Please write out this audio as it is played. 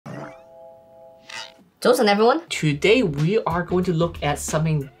Joseon everyone! Today we are going to look at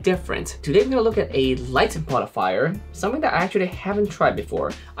something different. Today we're going to look at a light modifier, something that I actually haven't tried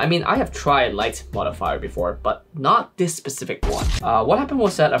before. I mean, I have tried light modifier before, but not this specific one. What happened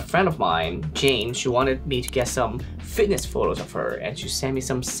was that a friend of mine, Jane, she wanted me to get some fitness photos of her and she sent me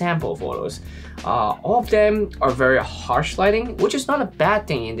some sample photos. All of them are very harsh lighting, which is not a bad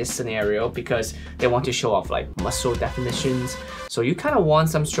thing in this scenario because they want to show off like muscle definitions. So you kind of want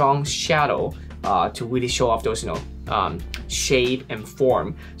some strong shadow to really show off those, shape and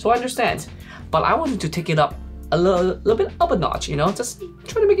form. So I understand, but I wanted to take it up a little bit up a notch, just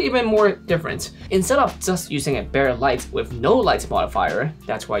try to make it even more different. Instead of just using a bare light with no light modifier,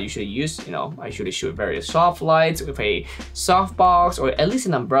 that's why I usually use, I usually shoot very soft lights with a softbox or at least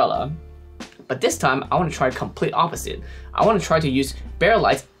an umbrella. But this time I want to try complete opposite. I want to try to use bare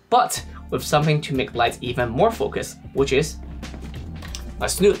light, but with something to make lights even more focused, which is a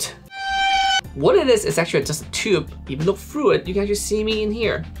snoot. What it is actually just a tube. If you look through it, you can actually see me in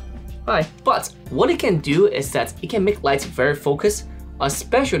here. Hi. But what it can do is that it can make lights very focused,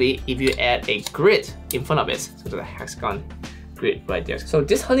 especially if you add a grid in front of it. So there's a hexagon grid right there. So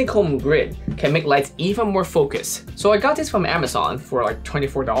this honeycomb grid can make lights even more focused. So I got this from Amazon for like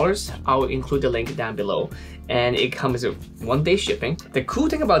 $24. I'll include the link down below. And it comes with 1-day shipping. The cool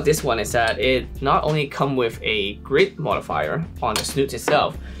thing about this one is that it not only comes with a grid modifier on the snoot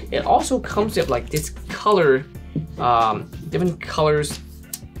itself, it also comes with like this color, different colors,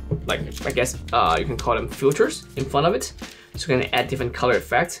 like I guess you can call them filters in front of it. So you can add different color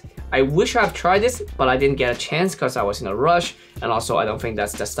effects. I wish I've tried this, but I didn't get a chance because I was in a rush, and also I don't think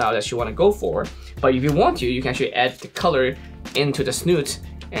that's the style that you want to go for. But if you want to, you can actually add the color into the snoot,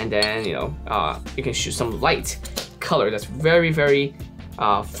 and then you can shoot some light color that's very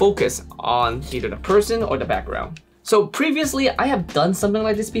focused on either the person or the background. So previously I have done something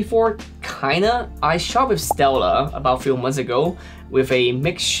like this before, kinda. I shot with Stella about a few months ago with a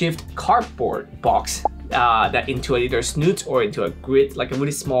makeshift cardboard box that into either snoot or into a grid, like a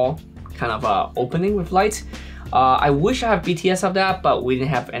really small kind of opening with light. I wish I have BTS of that, but we didn't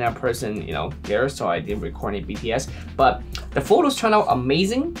have any person, there, so I didn't record any BTS. But the photos turned out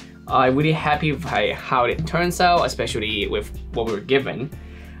amazing. I'm really happy with how it turns out, especially with what we were given.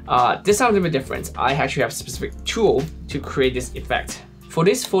 This sounds a bit different. I actually have a specific tool to create this effect. For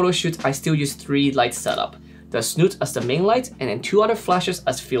this photo shoot, I still use 3 light setup. The snoot as the main light, and then 2 other flashes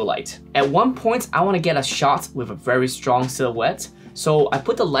as fill light. At one point, I want to get a shot with a very strong silhouette, so I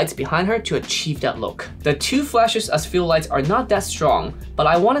put the lights behind her to achieve that look. The 2 flashes as fill lights are not that strong, but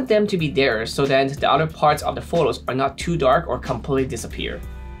I wanted them to be there so that the other parts of the photos are not too dark or completely disappear.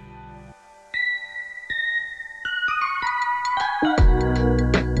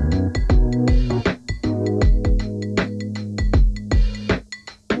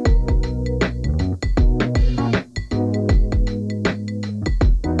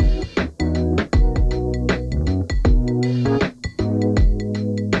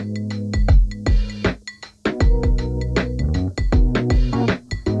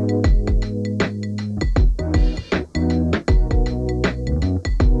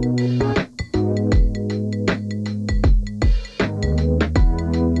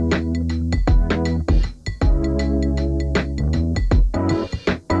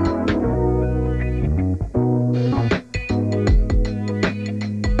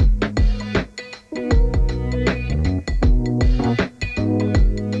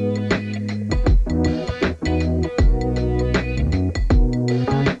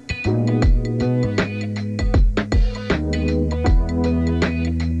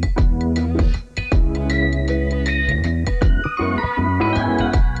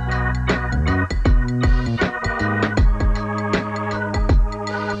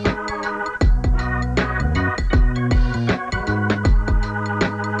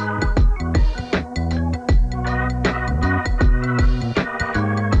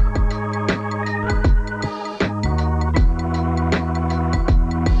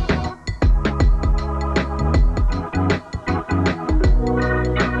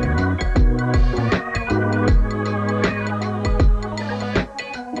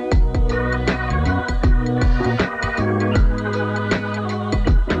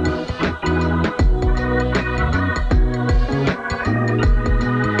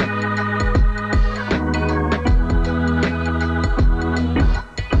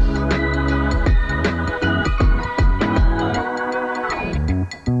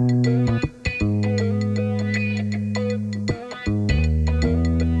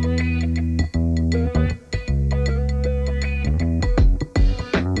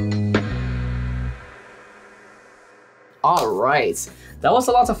 Alright, that was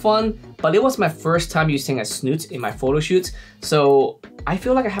a lot of fun. but it was my first time using a Snoot in my photo shoots, so I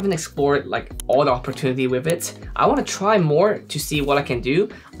feel like I haven't explored like all the opportunity with it. I want to try more to see what I can do,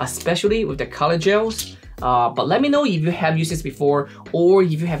 especially with the color gels. But let me know if you have used this before, or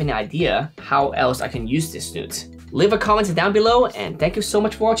if you have any idea how else I can use this Snoot. Leave a comment down below, and thank you so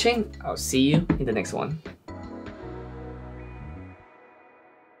much for watching. I'll see you in the next one.